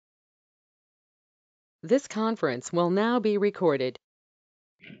This conference will now be recorded.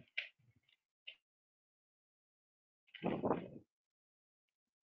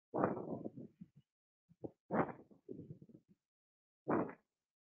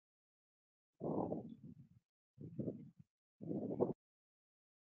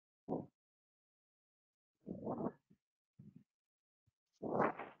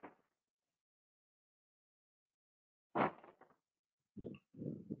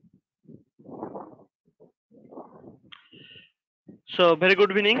 So, very good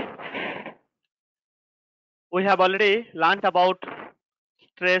evening. We have already learnt about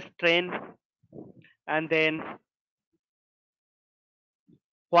stress, strain, and then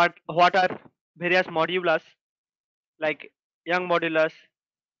what are various modulus like young modulus,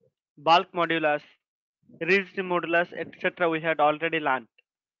 bulk modulus, rigid modulus, etc. We had already learnt.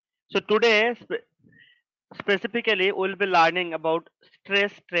 So today, specifically, we'll be learning about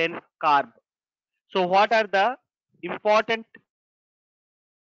stress, strain, curve. So, what are the important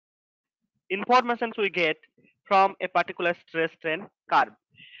informations we get from a particular stress, strain curve?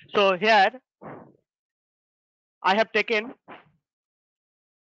 So here I have taken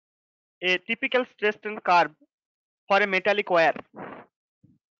a typical stress strain curve for a metallic wire,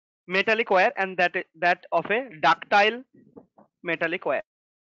 and that of a ductile metallic wire.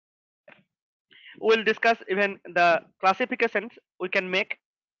 We'll discuss even the classifications we can make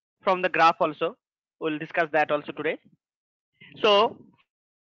from the graph also. We'll discuss that also today. So,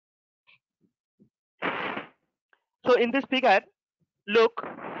 so in this figure, look,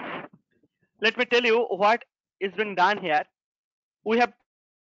 let me tell you what is being done here. We have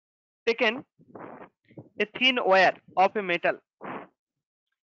taken a thin wire of a metal.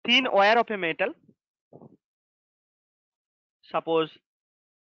 Suppose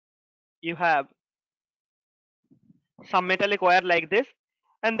you have some metallic wire like this,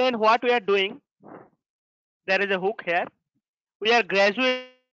 and then what we are doing, there is a hook here. We are gradually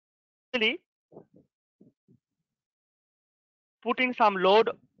putting some load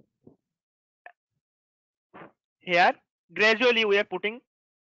here. Gradually we are putting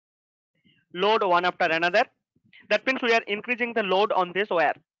load one after another. That means we are increasing the load on this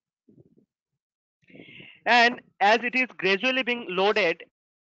wire, and as it is gradually being loaded,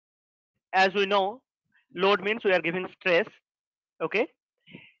 as we know, load means we are giving stress. Okay,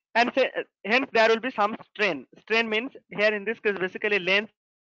 and hence there will be some strain means here in this case basically length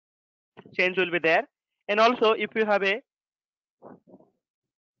change will be there, and also if you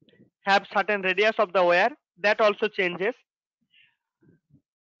have certain radius of the wire, that also changes.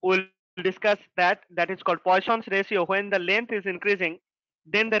 We'll discuss that is called Poisson's ratio. When the length is increasing,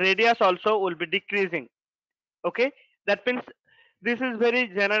 then the radius also will be decreasing. Okay, that means this is very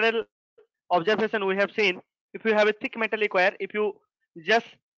general observation we have seen. If you have a thick metallic wire, if you just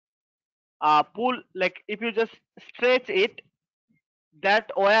pull, like if you just stretch it,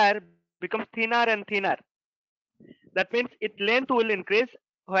 that wire becomes thinner and thinner. That means its length will increase,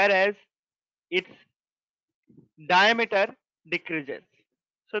 whereas its diameter decreases.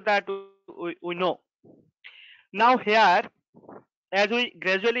 So that we know. Now here, as we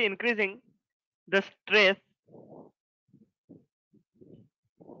gradually increasing the stress,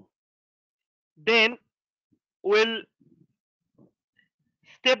 then we'll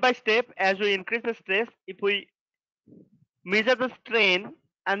step by step, as we increase the stress, if we measure the strain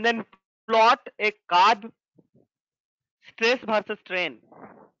and then plot a curve, stress versus strain.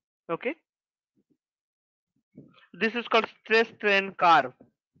 Okay, this is called stress strain curve.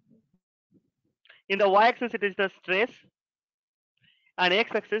 In the y-axis it is the stress, and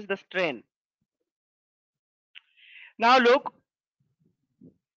x-axis the strain. Now look,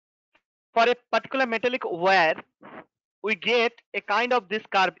 for a particular metallic wire, we get a kind of this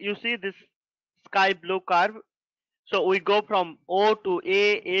curve. You see this sky blue curve. So we go from O to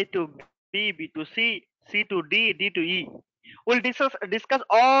A to B, B to C, C to D, D to E. We'll discuss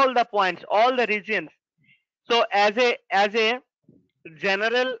all the points, all the regions. So as a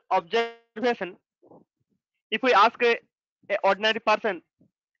general observation, if we ask a ordinary person,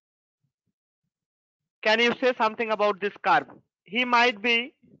 can you say something about this curve? He might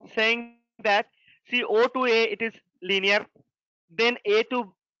be saying that, see, O to A it is linear, then A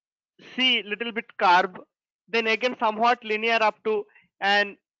to C little bit curve, then again somewhat linear up to,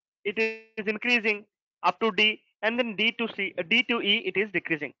 and it is increasing up to D, and then D to E it is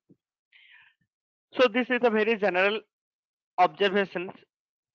decreasing. So this is a very general observations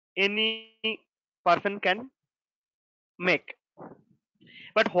any person can make.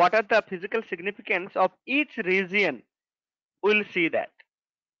 But what are the physical significance of each region? We'll see that.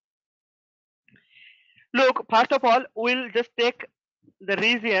 Look, first of all, we'll just take the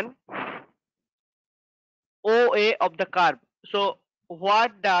region OA of the curve. So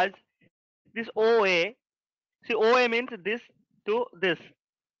what does this OA? See, OA means this to this.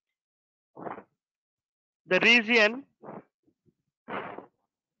 The region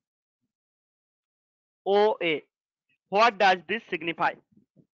OA. What does this signify?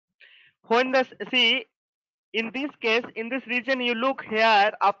 When the see in this case, in this region, you look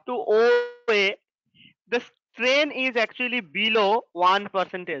here up to OA, the strain is actually below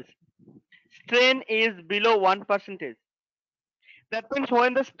 1%. Strain is below 1%. That means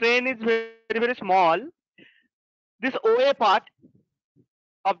when the strain is very small, this OA part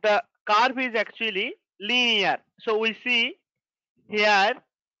of the curve is actually linear. So we see here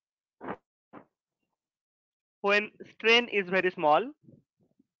when strain is very small,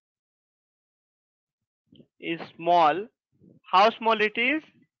 how small it is?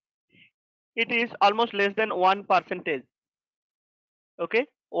 It is almost less than 1%. Okay,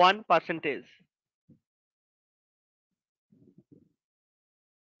 1%,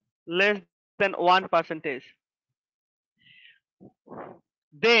 less than 1%.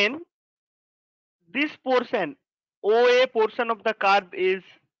 Then this portion, OA portion of the curve is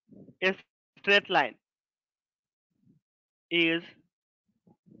a straight line, is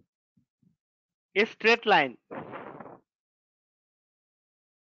a straight line.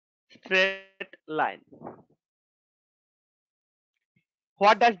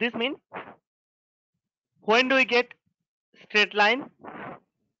 What does this mean? When do we get straight line?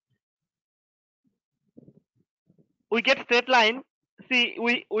 We get straight line. See,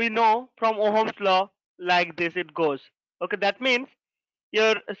 we know from Ohm's law, like this it goes. Okay, that means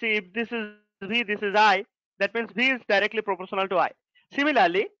your, see, if this is V, this is I, that means V is directly proportional to I.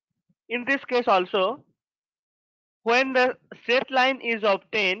 Similarly, in this case also, when the straight line is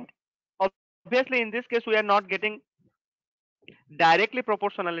obtained, obviously in this case we are not getting directly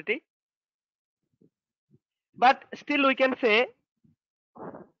proportionality, but still we can say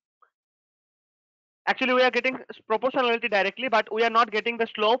actually we are getting proportionality directly, but we are not getting the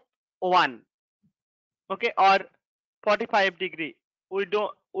slope 1, okay, or 45 degree. We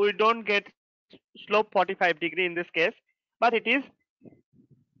don't get slope 45 degree in this case, but it is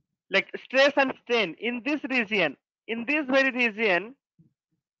like stress and strain in this region. In this very region,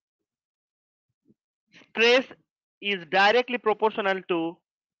 stress is directly proportional to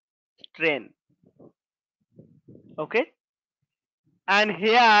strain. Okay, and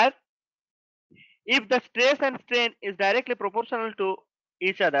here if the stress and strain is directly proportional to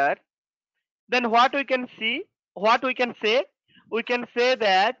each other, then what we can see, what we can say, we can say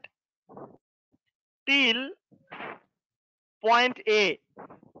that till point A,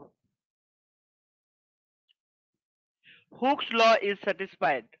 Hooke's law is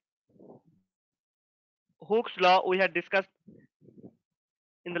satisfied. Hooke's law we had discussed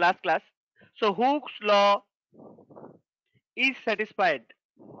in the last class. So Hooke's law is satisfied.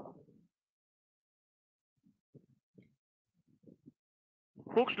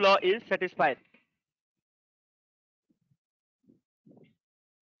 Hooke's law is satisfied.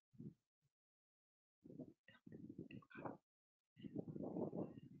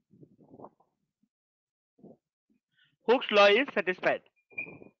 Hooke's law is satisfied.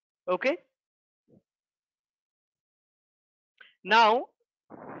 Okay. Now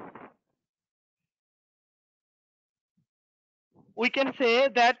we can say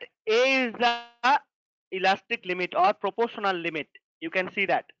that A is the elastic limit or proportional limit. You can see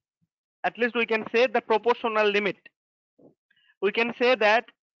that. At least we can say the proportional limit. We can say that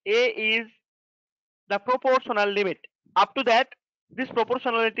A is the proportional limit. Up to that, this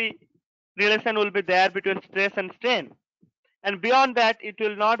proportionality relation will be there between stress and strain. And beyond that, it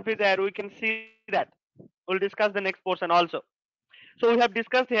will not be there. We can see that. We'll discuss the next portion also. So we have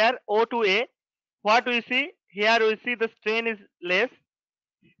discussed here O to A. What we see here, we see the strain is less.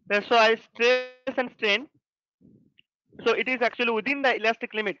 That's why stress and strain. So it is actually within the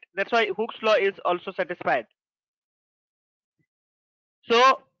elastic limit. That's why Hooke's law is also satisfied.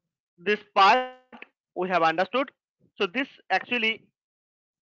 So this part we have understood. So this actually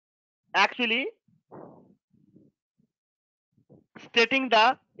stating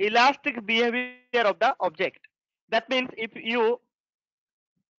the elastic behavior of the object. That means if you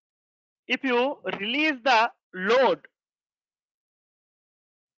release the load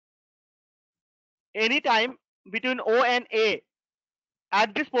anytime between O and A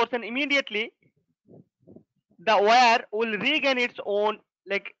at this portion, immediately the wire will regain its own,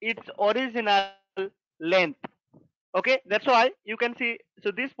 like its original length. Okay, that's why you can see,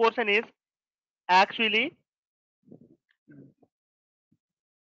 so this portion is actually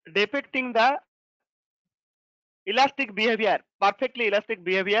depicting the elastic behavior, perfectly elastic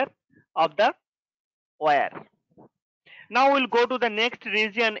behavior of the wire. Now we'll go to the next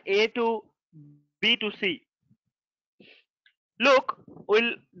region A to B to C. Look,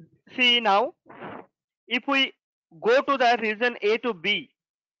 we'll see now. If we go to the region A to B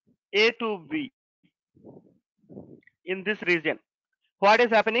in this region, what is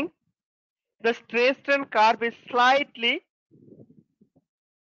happening? The stress strain curve is slightly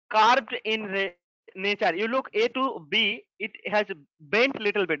carved in nature. You look A to B, it has bent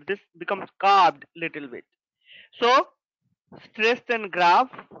little bit. This becomes carved little bit. So stress strain graph,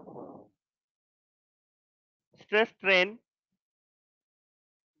 stress strain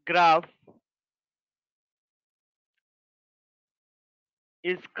graph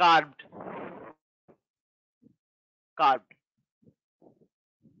is carved.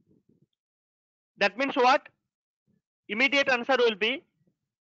 That means what? Immediate answer will be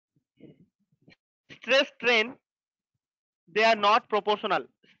stress strain. They are not proportional.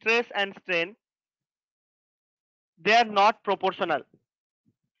 Stress and strain, they are not proportional.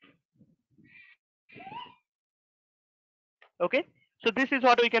 Okay. So this is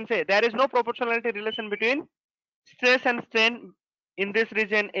what we can say. There is no proportionality relation between stress and strain in this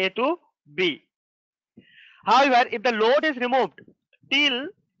region A to B. However, if the load is removed till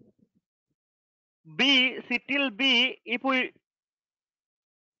till B, if we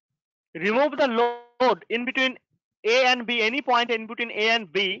remove the load in between A and B, any point in between A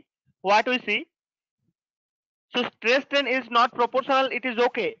and B, what we see? So stress strain is not proportional, it is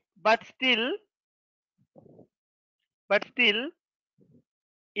okay. But still,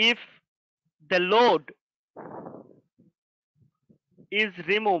 if the load is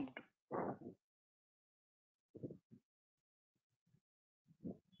removed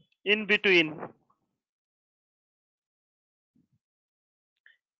in between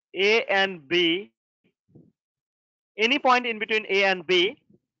A and B, any point in between A and B,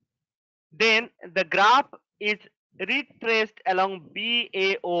 then the graph is retraced along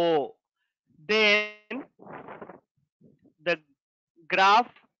BAO. Then the graph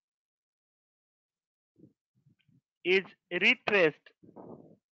is retraced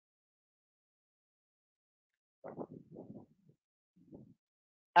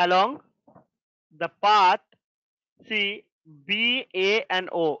along the path, see, B, A and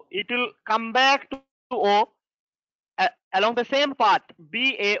O. It will come back to O along the same path,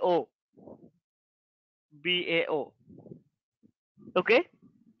 BAO. BAO. Okay.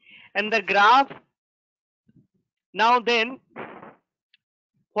 And the graph, now then,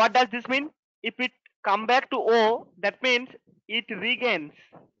 what does this mean? If it come back to O, that means it regains,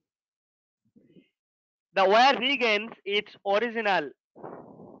 the wire regains its original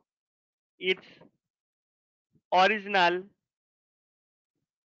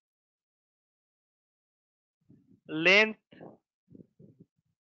length,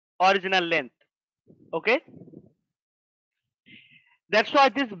 okay. That's why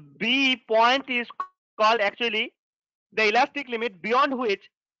this B point is called actually the elastic limit, beyond which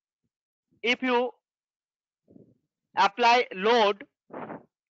if you apply load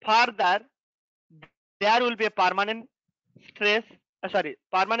further, there will be a permanent stress,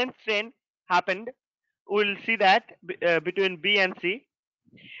 permanent strain happened. We'll see that between B and C.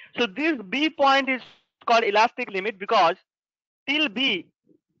 So this B point is called elastic limit because till B,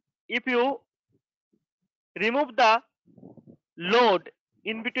 if you remove the load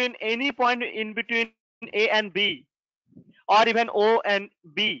in between any point in between A and B, or even O and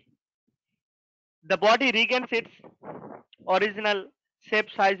B, the body regains its original shape,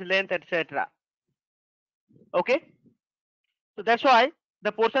 size, length, etc. Okay. So that's why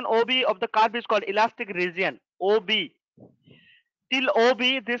the portion OB of the curve is called elastic region. OB, till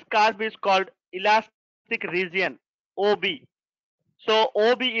OB, this curve is called elastic region. OB. So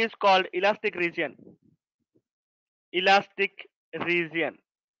OB is called elastic region. Elastic region.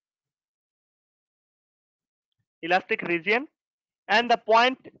 Elastic region. And the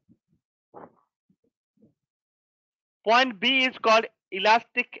point B is called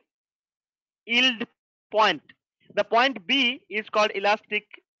elastic yield point. The point B is called elastic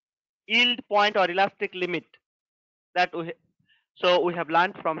yield point or elastic limit. So we have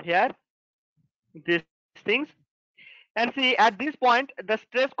learned from here these things. And see, at this point, the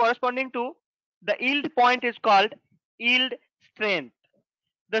stress corresponding to the yield point is called yield strength.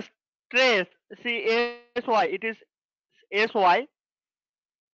 The stress, see, SY, it is SY.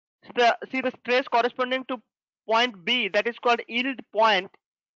 See, the stress corresponding to point B, that is called yield point.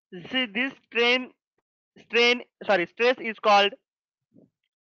 See, this stress is called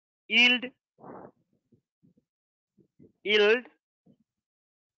yield yield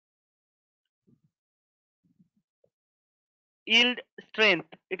yield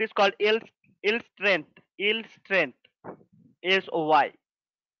strength. It is called yield strength is Y.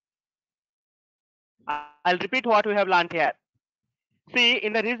 I'll repeat what we have learned here. See,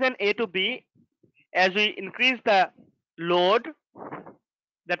 in the region A to B, as we increase the load,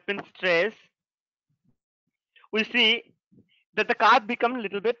 that means stress, we see that the curve become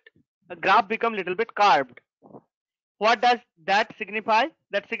little bit, graph become little bit curved. What does that signify?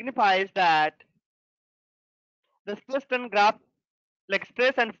 That signifies that the stress and graph, like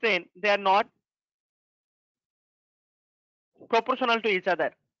stress and strain, they are not proportional to each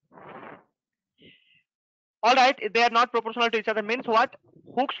other. All right, they are not proportional to each other means what?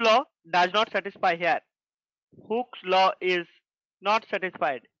 Hooke's law does not satisfy here. Hooke's law is not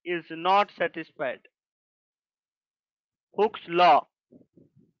satisfied. Is not satisfied. Hooke's law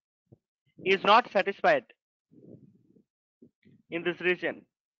is not satisfied in this region.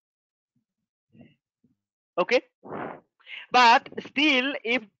 Okay, but still,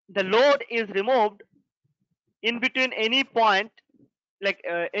 if the load is removed in between any point, like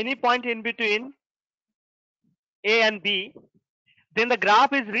any point in between A and B, then the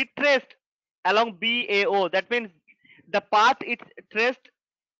graph is retraced along BAO. That means the path it's traced,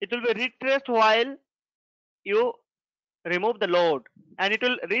 it will be retraced while you remove the load, and it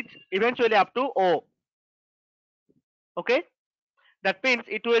will reach eventually up to O. Okay, that means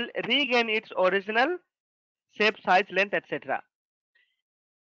it will regain its original shape, size, length, etc.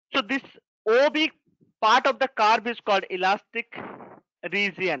 So this OB part of the curve is called elastic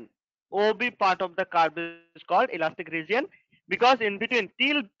region. OB part of the curve is called elastic region because in between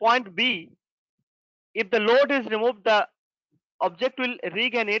till point B, if the load is removed, the object will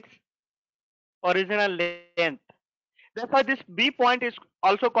regain its original length. Therefore, this B point is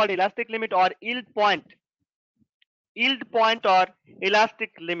also called elastic limit or yield point or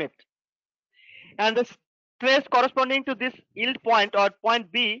elastic limit. And the stress corresponding to this yield point or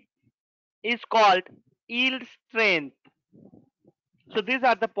point B is called yield strength. So these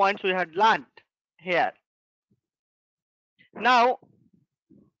are the points we had learned here. Now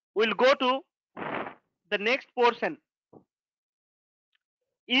we'll go to the next portion.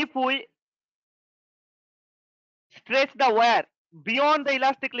 If we stretch the wire beyond the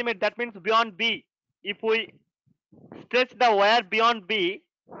elastic limit, that means beyond B. If we stretch the wire beyond B,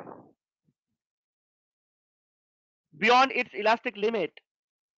 beyond its elastic limit,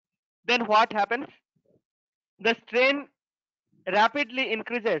 then what happens? The strain rapidly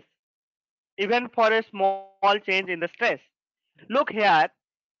increases even for a small change in the stress. Look here,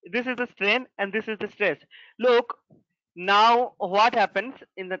 this is the strain and this is the stress. Look, now what happens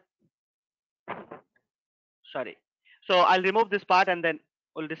in the, sorry. So I'll remove this part and then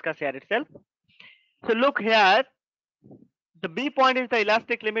we'll discuss here itself. So look here, the B point is the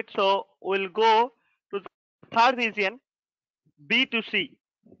elastic limit, so we'll go to the third region, B to C,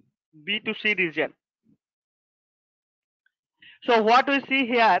 B to C region. So what we see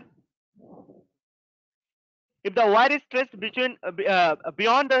here, if the wire is stretched between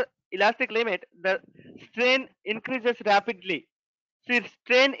beyond the elastic limit, the strain increases rapidly. See,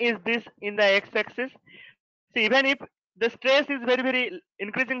 strain is this in the x-axis. See, even if the stress is very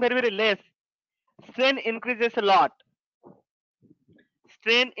increasing very less, strain increases a lot.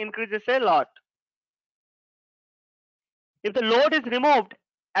 Strain increases a lot. If the load is removed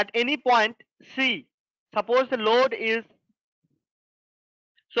at any point C, suppose the load is,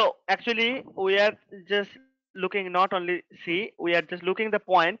 so actually we are just looking not only C, we are just looking the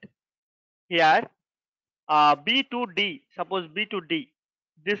point here, B to D, suppose B to D,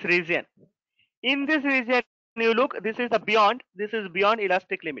 this region. In this region you look, this is the beyond, this is beyond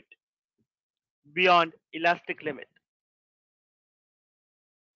elastic limit. Beyond elastic limit.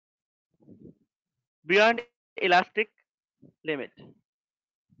 Beyond elastic limit.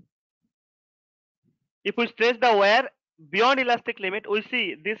 If we stretch the wire beyond elastic limit, we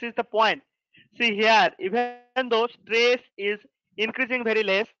see this is the point. See here, even though stress is increasing very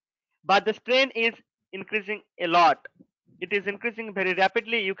less, but the strain is increasing a lot. It is increasing very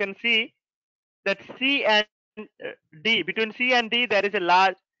rapidly. You can see that C and D, between C and D, there is a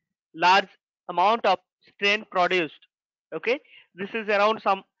large amount of strain produced. Okay, this is around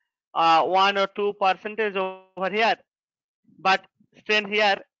some 1 or 2% over here, but strain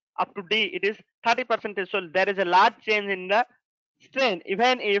here up to D, it is 30%. So there is a large change in the strain,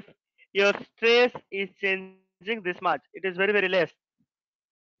 even if your stress is changing this much, it is very less.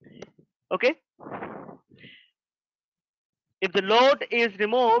 Okay, if the load is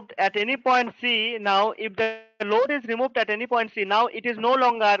removed at any point C, now if the load is removed at any point C, now it is no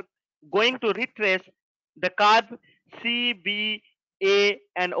longer going to retrace the curve C, B, A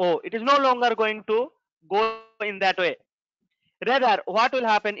and O. It is no longer going to go in that way. Rather, what will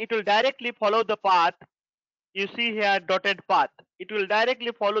happen? It will directly follow the path. You see here dotted path. It will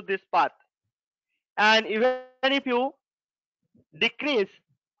directly follow this path. And even if you decrease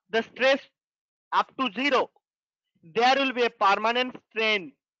the stress up to zero, there will be a permanent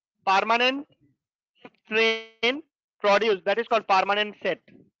strain produced. That is called permanent set.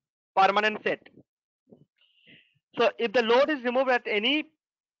 Permanent set. So if the load is removed at any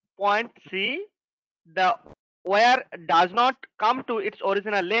point C, the wire does not come to its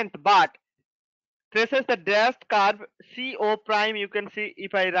original length but traces the dashed curve CO prime. You can see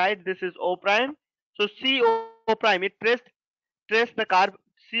if I write this is O prime. So CO prime, it traced the curve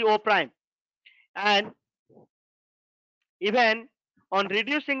CO prime, and even on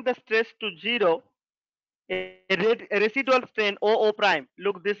reducing the stress to zero, a residual strain OO prime.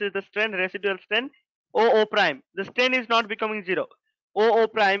 Look, this is the strain, residual strain OO prime. The strain is not becoming zero. OO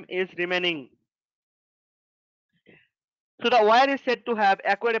prime is remaining. So the wire is said to have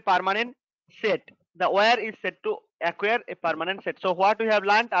acquired a permanent set. The wire is said to acquire a permanent set. So what we have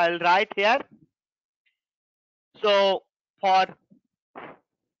learned, I'll write here. So for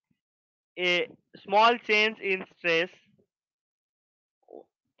a small change in stress,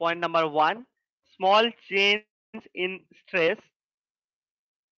 point number one, small change in stress,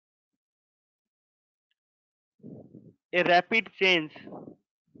 a rapid change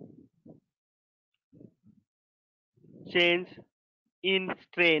in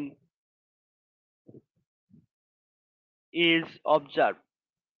strain is observed.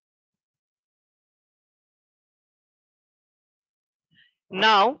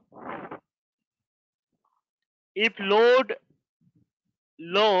 Now, if load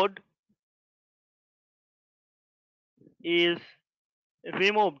is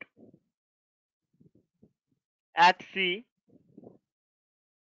removed at C,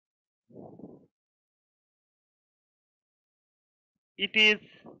 it is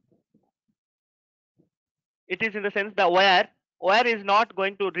in the sense the wire is not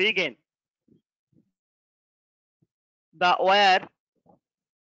going to regain. The wire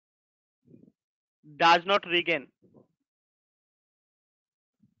does not regain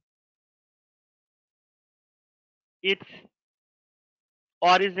its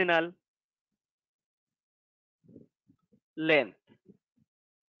original length.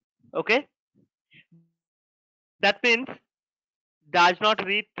 Okay, that means does not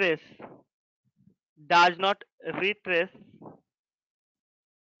retrace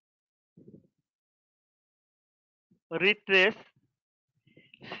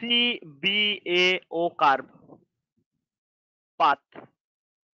CBAO curve path.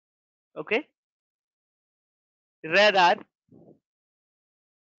 Okay, rather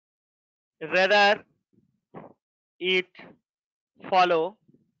it follow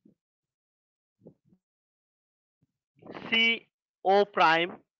CO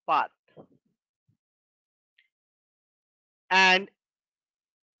prime path, and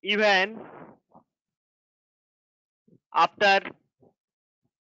even after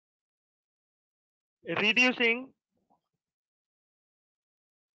reducing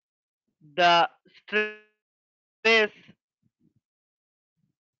the stress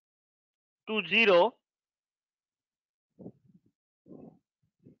to zero,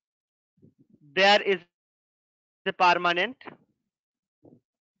 there is a permanent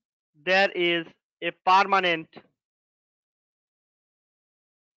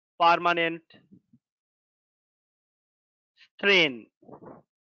strain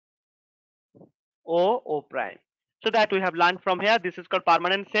O prime. So that we have learned from here. This is called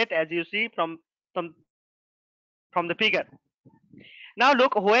permanent set, as you see from from the figure. Now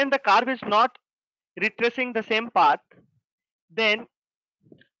look, when the curve is not retracing the same path, then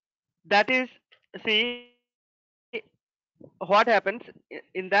that is, see what happens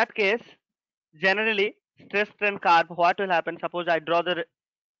in that case. Generally, stress strain curve, what will happen? Suppose I draw the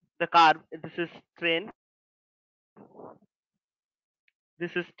curve. This is strain,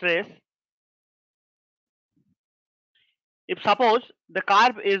 this is stress. If suppose the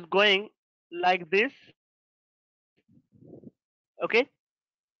curve is going like this, okay,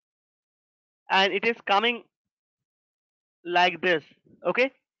 and it is coming like this,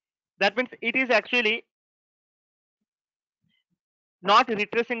 okay, that means it is actually not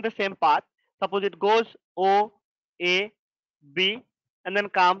retracing the same path. Suppose it goes O, A, B, and then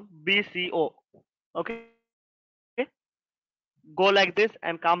come B, C, O. Okay, go like this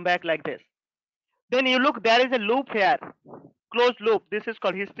and come back like this. Then you look, there is a loop here, closed loop. This is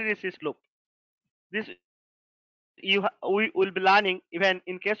called hysteresis loop. This we will be learning even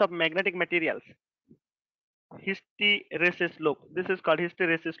in case of magnetic materials. Hysteresis loop. This is called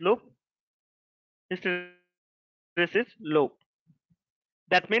hysteresis loop. Hysteresis loop.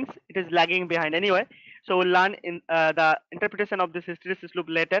 that means it is lagging behind anyway. So we'll learn in the interpretation of this hysteresis loop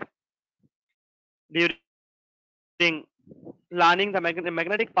later during learning the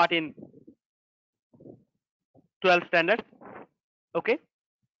magnetic part in 12th standard. Okay,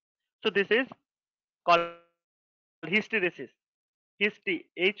 so this is called hysteresis. Hysteresis,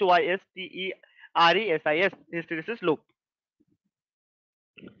 hysteresis loop.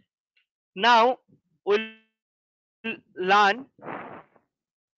 Now we'll learn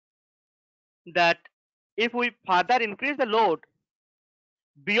that if we further increase the load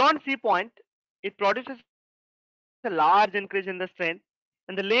beyond C point, it produces a large increase in the strength,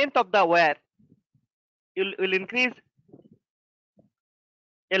 and the length of the wire will increase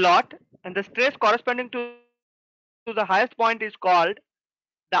a lot, and the stress corresponding to the highest point is called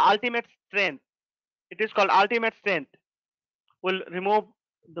the ultimate strength. It is called ultimate strength. We'll remove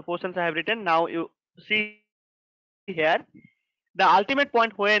the portions I have written. Now you see here the ultimate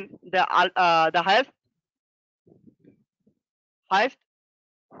point when the highest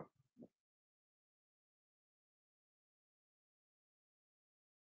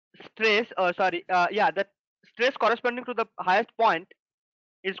stress yeah, the stress corresponding to the highest point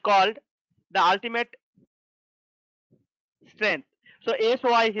is called the ultimate strength. So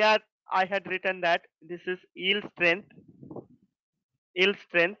SY here I had written that this is yield strength,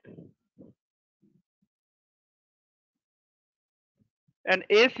 and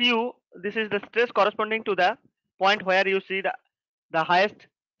SU, this is the stress corresponding to the point where you see the highest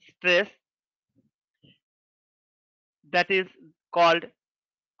stress, that is called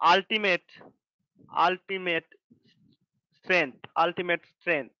ultimate ultimate ultimate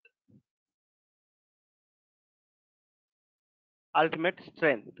strength.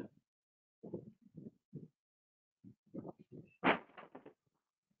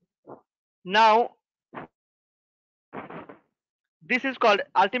 Now this is called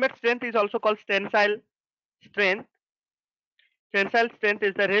ultimate strength, is also called strength. Tensile strength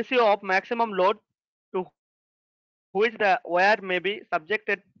is the ratio of maximum load to which the wire may be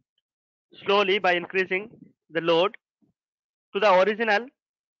subjected slowly by increasing the load to the original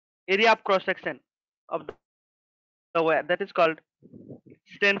area of cross section of the wire, that is called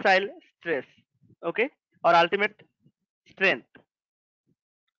tensile stress. Okay, or ultimate strength.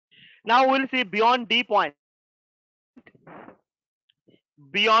 Now we'll see beyond D point,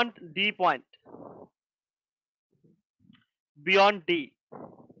 beyond D.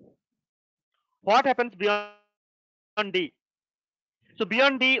 What happens beyond D? So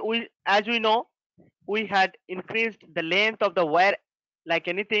beyond D, as we know, we had increased the length of the wire like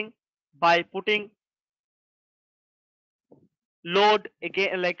anything by putting load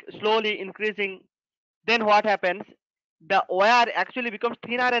again, like slowly increasing. Then what happens? The wire actually becomes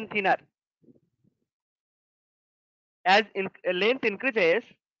thinner and thinner. As length increases,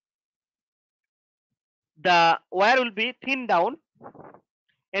 the wire will be thinned down,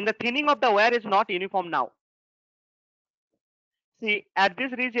 and the thinning of the wire is not uniform now. See, at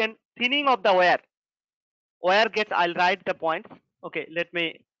this region, thinning of the wire gets, I'll write the points. Okay, let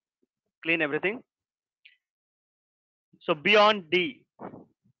me clean everything. So beyond D,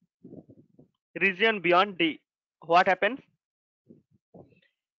 region beyond D, what happens?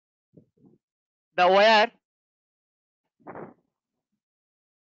 The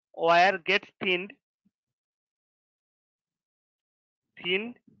wire gets thinned,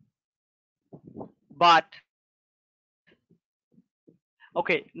 but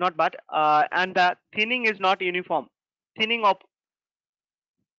okay, not but, and the thinning is not uniform. Thinning of,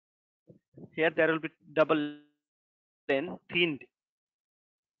 here there will be double length, thinned,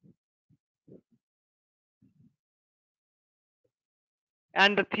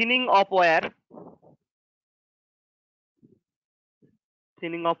 and the thinning of wire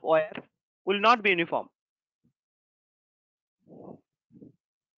will not be uniform.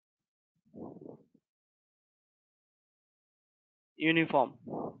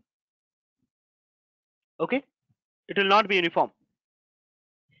 Okay, it will not be uniform.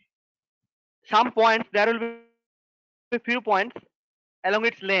 Some points, there will be few points along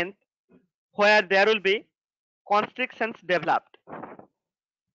its length where there will be constrictions developed.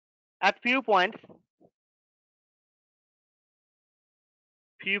 At few points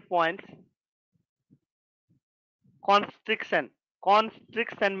constriction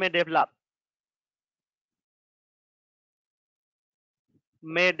may develop.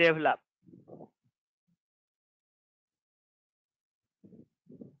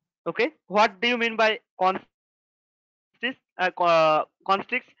 Okay, what do you mean by constricts?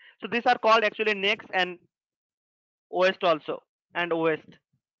 So these are called actually necks and waist also, and waist.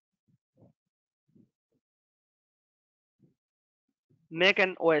 make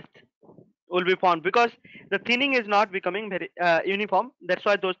an OS will be formed, because the thinning is not becoming very uniform. That's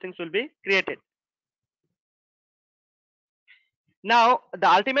why those things will be created. Now the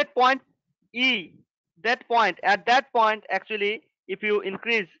ultimate point E, that point, at that point actually if you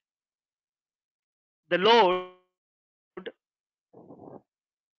increase the load,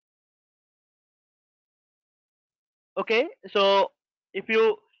 okay, so if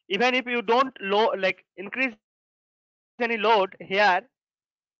you, even if you don't like increase any load here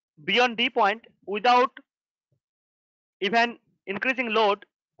beyond D point without even increasing load,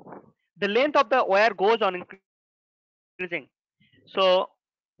 the length of the wire goes on increasing. So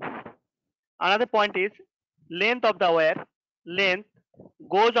another point is length of the wire, length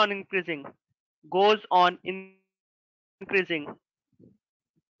goes on increasing, goes on increasing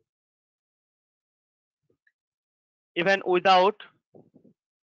even without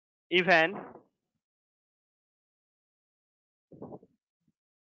even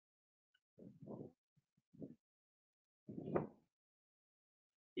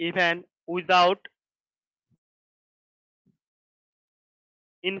even without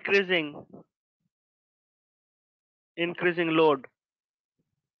increasing load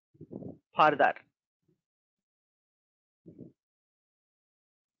further.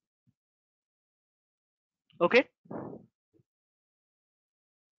 Okay,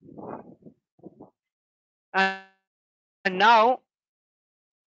 and now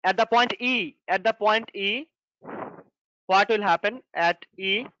at the point E, what will happen at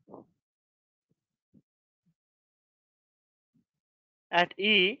E? At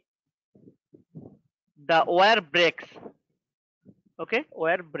E, the wire breaks. Okay,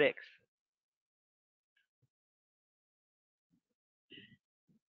 wire breaks.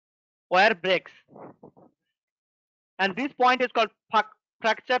 Wire breaks, and this point is called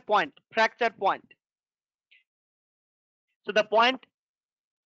fracture point. Fracture point. So the point,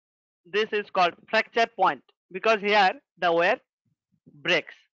 this is called fracture point, because here the wire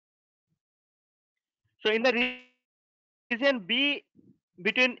breaks. So in the region B,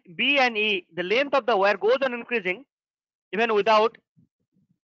 between B and E, the length of the wire goes on increasing even without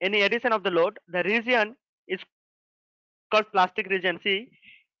any addition of the load. The region is called plastic region. See,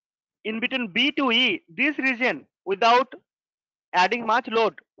 in between B to E, this region, without adding much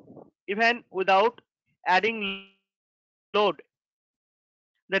load, even without adding load,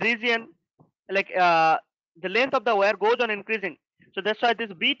 the region, like the length of the wire goes on increasing. So that's why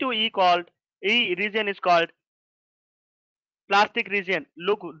this B to E called, E region is called plastic region.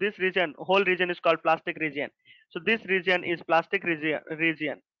 Look, this region, whole region is called plastic region. So this region is plastic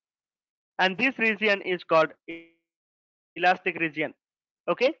region, and this region is called elastic region.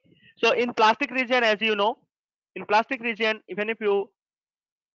 Okay, so in plastic region, as you know, in plastic region, even if you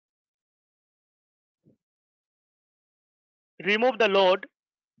remove the load,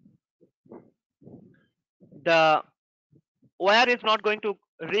 the wire is not going to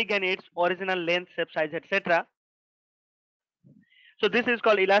regain its original length, shape, size, etc. So this is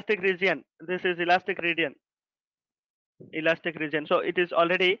called elastic region. This is elastic region. Elastic region. So it is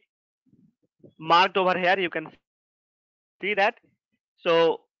already marked over here. You can see that.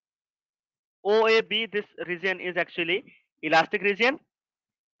 So OAB, this region is actually elastic region,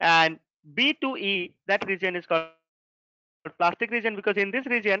 and B to E, that region is called plastic region, because in this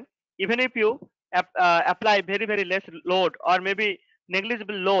region, even if you apply very less load or maybe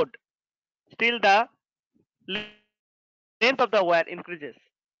negligible load, still the length of the wire increases.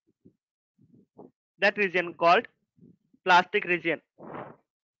 That region called plastic region,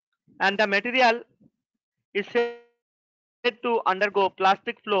 and the material is said to undergo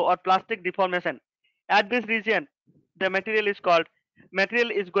plastic flow or plastic deformation. At this region, the material is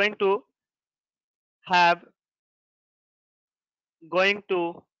going to have going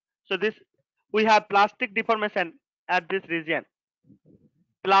to so this we have plastic deformation at this region.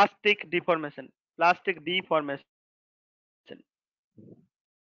 Plastic deformation.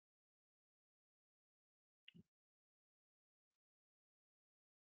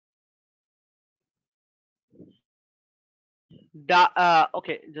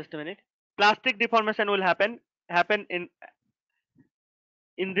 Okay, just a minute. Plastic deformation will happen in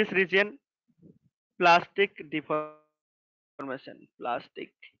this region. Plastic deformation.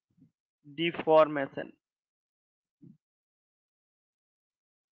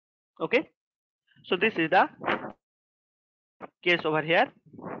 Okay, so this is the case over here.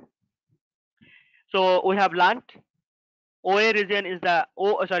 So we have learnt OA region is the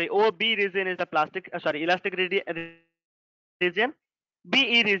OB region is the elastic region.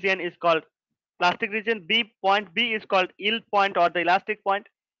 BE region is called plastic region. B is called yield point or the elastic point.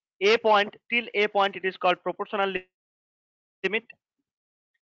 A point till A point it is called proportional limit.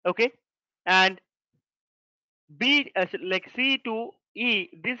 Okay, and B like C to E,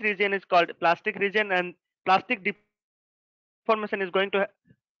 this region is called plastic region, and plastic deformation is going to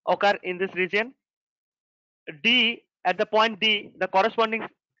occur in this region. D, at the point D, the corresponding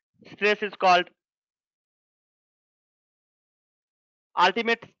stress is called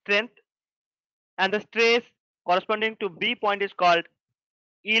ultimate strength, and the stress corresponding to B point is called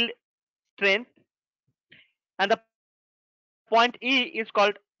yield strength, and the point E is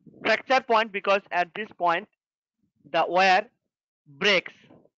called fracture point because at this point the breaks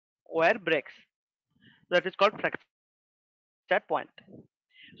wire breaks. That is called fracture point.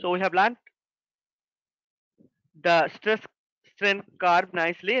 So we have learned the stress strain curve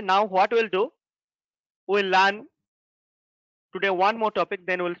nicely. Now what we'll do, we'll learn today one more topic,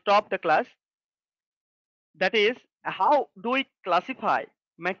 then we'll stop the class. That is, how do we classify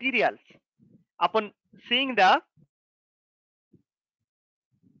materials upon seeing the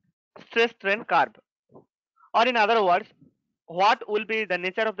stress strain curve, or in other words, what will be the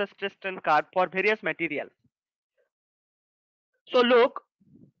nature of the stress strain curve for various materials. So look,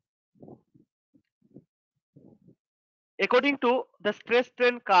 according to the stress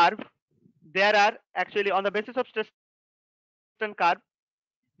strain curve, there are actually, on the basis of stress strain curve,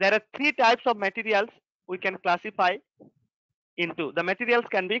 there are three types of materials we can classify into. The materials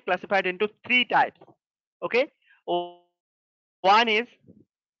can be classified into three types. Okay, one is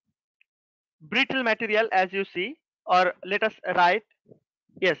brittle material, as you see, or let us write,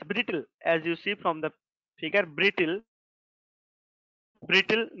 yes, brittle, as you see from the figure, brittle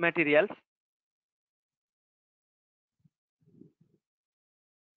materials.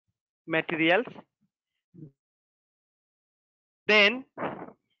 Then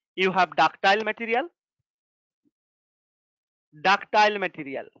you have ductile material,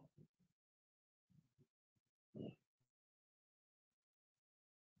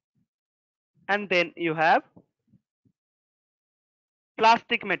 and then you have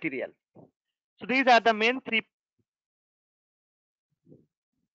plastic material. So these are the main three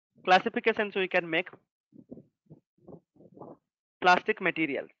classifications we can make plastic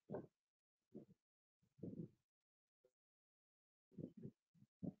material.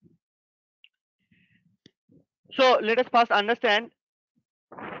 So let us first understand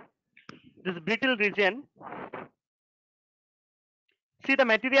this brittle region. See, the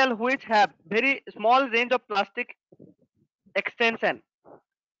material which have very small range of plastic extension,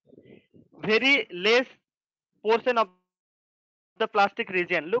 very less portion of the plastic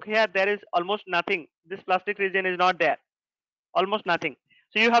region. Look here, there is almost nothing. This plastic region is not there, almost nothing.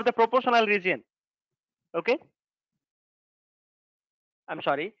 So you have the proportional region. Okay, I'm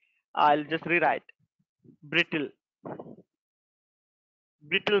sorry, I'll just rewrite brittle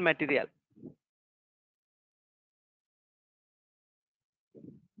material,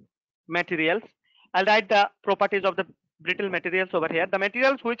 materials. I'll write the properties of the brittle materials over here. The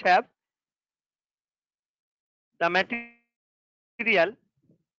materials which have the material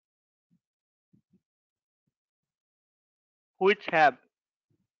which have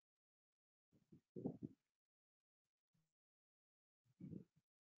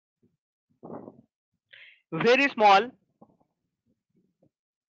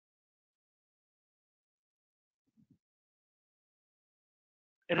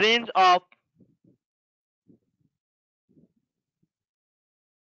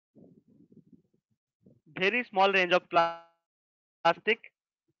very small range of plastic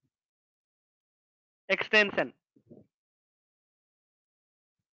extension.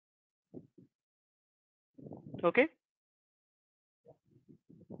 Okay,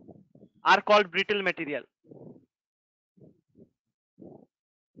 are called brittle material.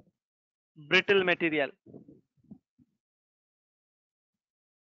 Brittle material.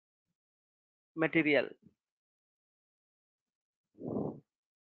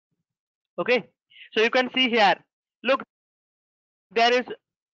 Okay, so you can see here. Look, there is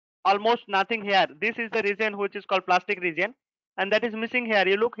almost nothing here. This is the region which is called plastic region, and that is missing here.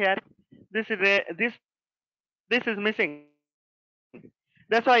 You look here. This is this is missing.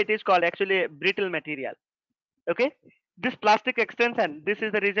 That's why it is called actually brittle material. Okay, this plastic extension, this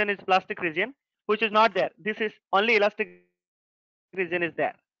is the region is plastic region which is not there. This is only elastic region is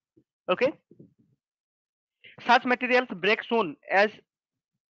there. Okay, such materials break soon as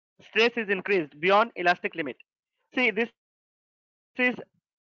stress is increased beyond elastic limit. See, this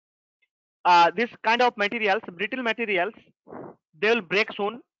kind of materials, brittle materials, they will break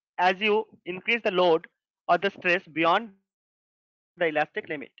soon as you increase the load or the stress beyond the elastic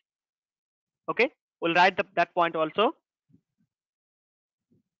limit. Okay, we'll write that point also.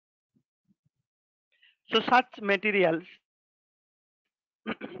 So such materials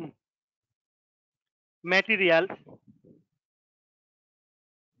materials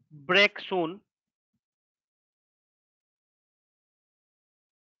break soon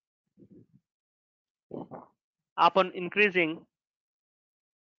upon increasing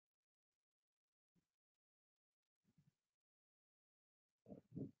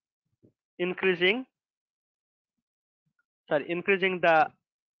increasing the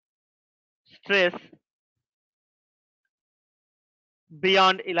stress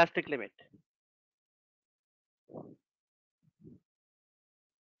beyond elastic limit.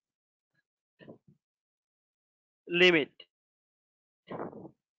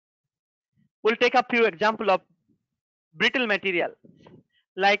 We'll take a few example of brittle material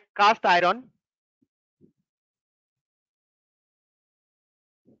like cast iron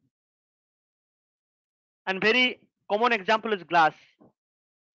and very common example is glass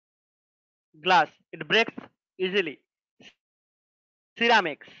it breaks easily,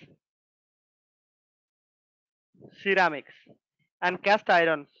 ceramics ceramics and cast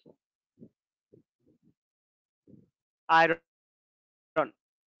iron,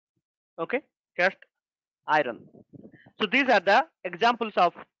 okay, cast iron. So these are the examples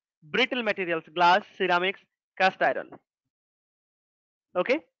of brittle materials: glass, ceramics, cast iron.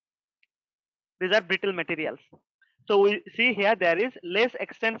 Okay, these are brittle materials. So we see here there is less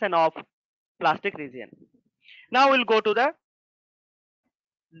extension of plastic region. Now we'll go to the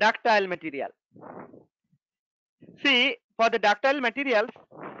ductile material. See, for the ductile materials,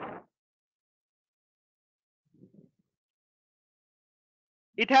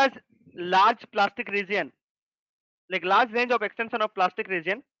 it has large plastic region, like large range of extension of plastic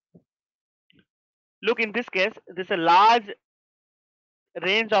region. Look, in this case, this is a large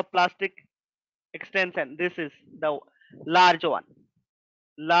range of plastic extension. This is the large one,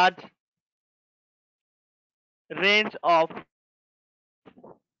 large range of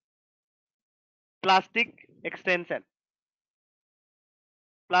plastic extension,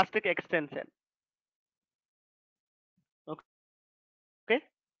 plastic extension. Okay,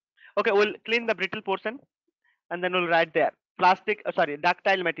 okay, we'll clean the brittle portion and then we'll write there plastic. Sorry,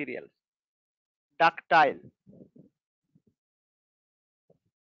 ductile materials, ductile.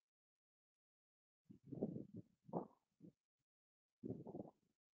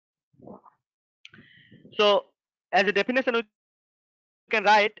 So as a definition, we can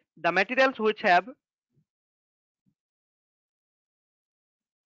write the materials which have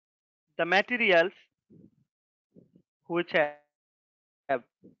the materials which have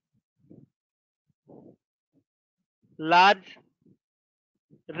large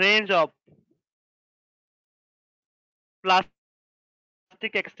range of plastic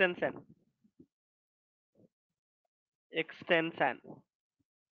extension,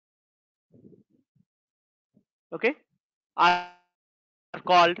 okay, are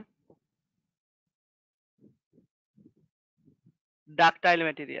called ductile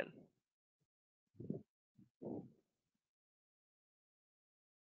material.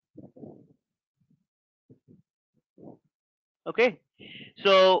 Okay,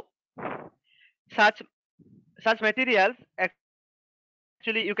 so such materials,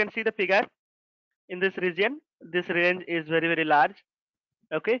 actually you can see the figure in this region. This range is very large.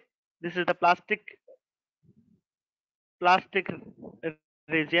 Okay, this is the plastic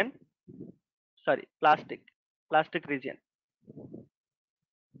region. Sorry, plastic region.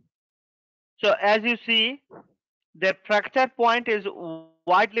 So as you see, the fracture point is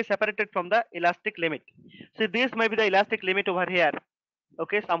widely separated from the elastic limit. So this may be the elastic limit over here,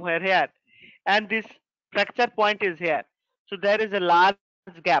 okay, somewhere here, and this fracture point is here. So there is a large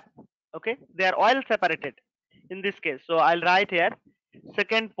gap. Okay, they are all separated in this case. So I'll write here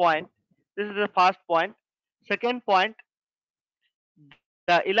second point. This is the first point. Second point,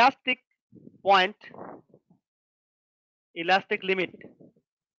 the point, elastic limit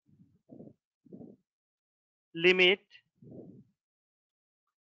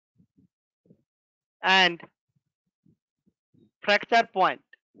and fracture point.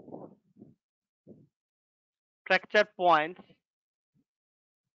 Fracture points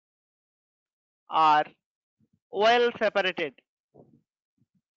are well separated.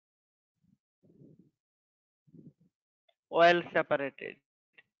 Well separated.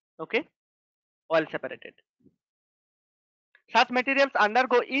 Okay, well separated. Such materials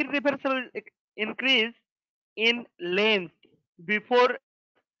undergo irreversible increase in length before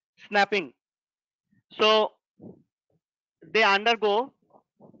snapping. So they undergoes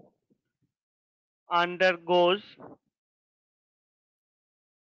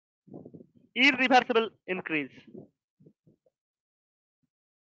irreversible increase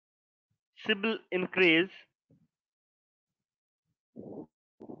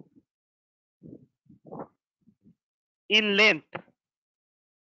in length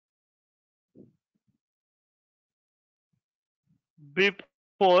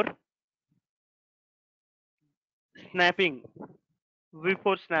before snapping.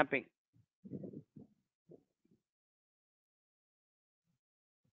 Before snapping.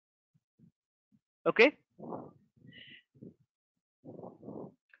 Okay.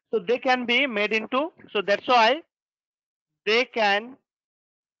 So they can be made into. So that's why they can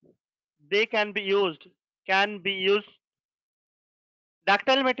they can be used. Can be used.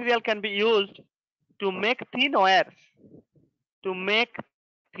 Ductile material can be used to make thin wires. To make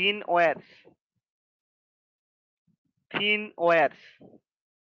thin wires. Thin wires.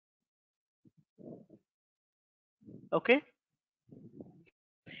 Okay.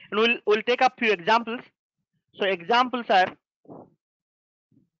 And we'll take up few examples. So examples of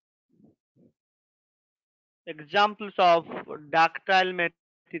ductile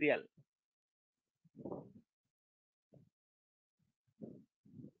material.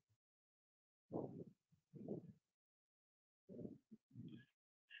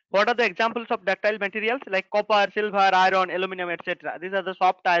 What are the examples of ductile materials like copper, silver, iron, aluminum, etc.? These are the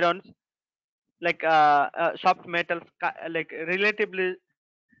soft irons, like soft metals, like relatively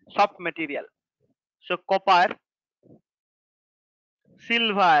soft material. So copper,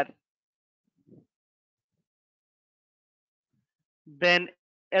 silver, then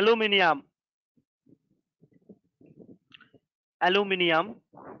aluminium, aluminium,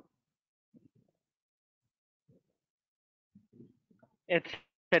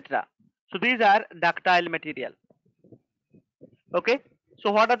 etc. So these are ductile material. Okay.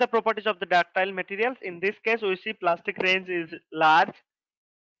 So what are the properties of the ductile materials? In this case, we see plastic range is large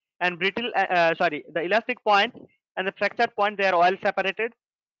and brittle. Sorry, the elastic point and the fracture point, they are well separated,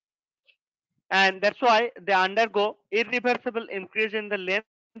 and that's why they undergo irreversible increase in the length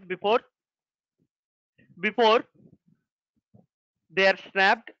before before they are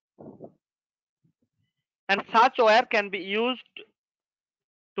snapped, and such wire can be used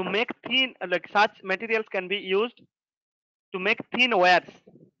to make thin, like such materials can be used to make thin wires.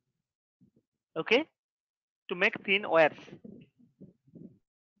 Okay, to make thin wires.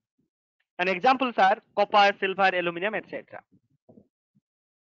 And examples are copper, silver, aluminum, etc.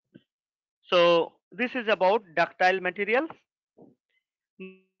 So this is about ductile materials.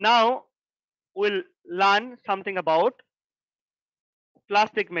 Now we'll learn something about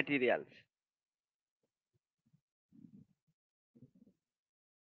plastic materials.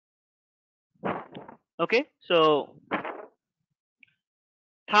 Okay, so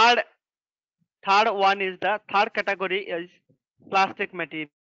third third one is the third category is plastic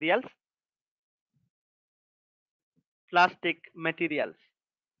materials. Plastic materials.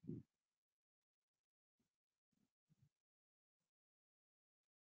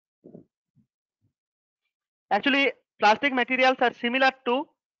 Actually, plastic materials are similar to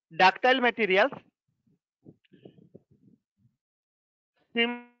ductile materials.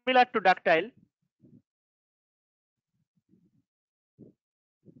 Similar to ductile.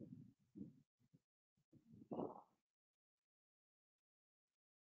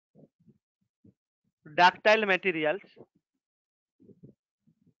 Ductile materials.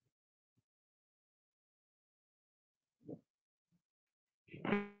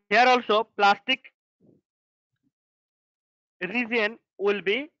 Here also plastic region will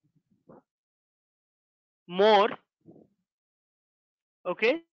be more.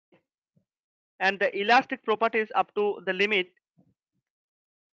 Okay, and the elastic properties up to the limit.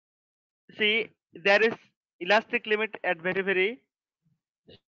 See, there is elastic limit at very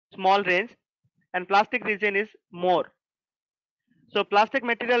small range, and plastic region is more. So plastic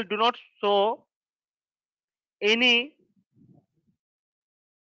material do not show any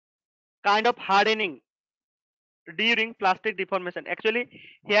kind of hardening during plastic deformation. Actually,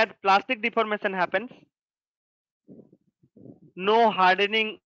 here plastic deformation happens, no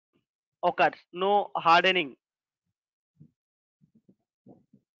hardening occurs, no hardening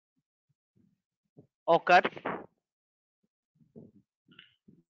occurs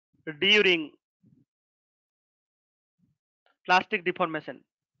during plastic deformation,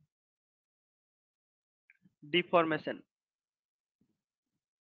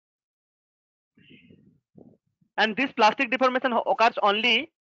 and this plastic deformation occurs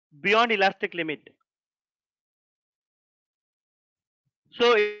only beyond elastic limit.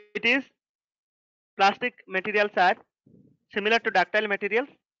 So it is plastic materials are similar to ductile materials,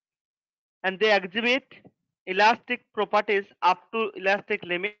 and they exhibit elastic properties up to elastic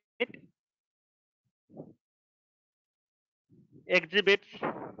limit. Exhibits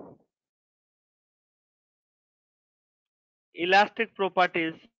elastic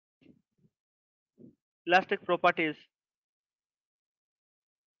properties elastic properties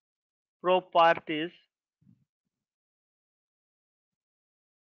properties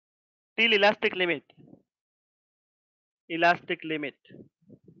till elastic limit. Elastic limit.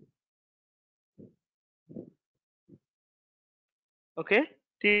 Okay,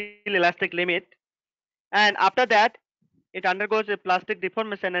 till elastic limit, and after that it undergoes a plastic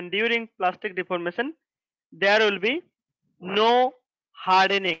deformation, and during plastic deformation there will be no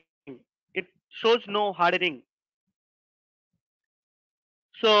hardening. It shows no hardening.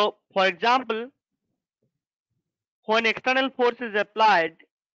 So for example, when external force is applied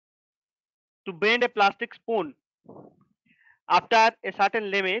to bend a plastic spoon, after a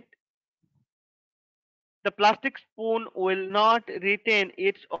certain limit the plastic spoon will not retain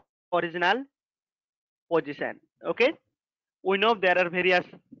its original position. Okay, we know there are various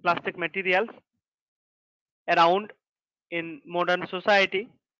plastic materials around in modern society,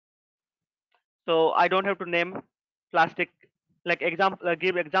 so I don't have to name plastic, like example,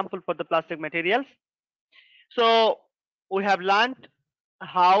 give example for the plastic materials. So we have learned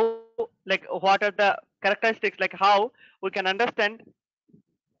how, like what are the characteristics, like how we can understand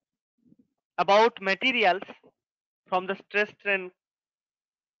about materials from the stress strain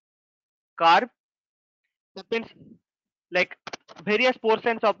curve. That means like various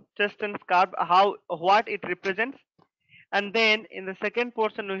portions of stress strain curve, how what it represents. And then in the second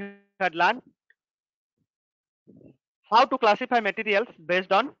portion we had learned how to classify materials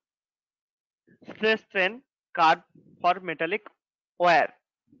based on stress strain curve for metallic wire,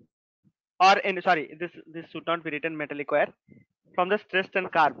 or in, sorry, this should not be written metallic wire, from the stress strain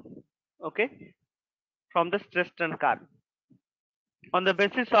curve. Okay, from the stress strain curve on the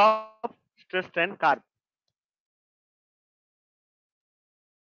basis of stress strain curve.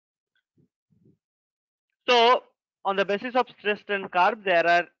 So on the basis of stress strain curve there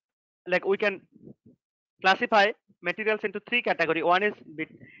are, like we can classify materials into three category. One is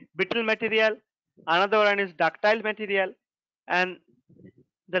brittle material, another one is ductile material, and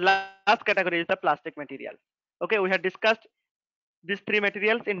the last category is the plastic material. Okay, we have discussed these three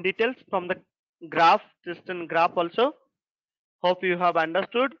materials in details from the graph, just in graph also. Hope you have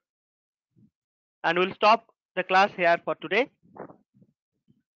understood, and we'll stop the class here for today.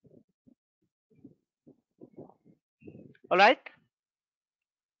 All right,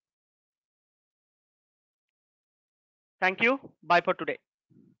 thank you, bye for today.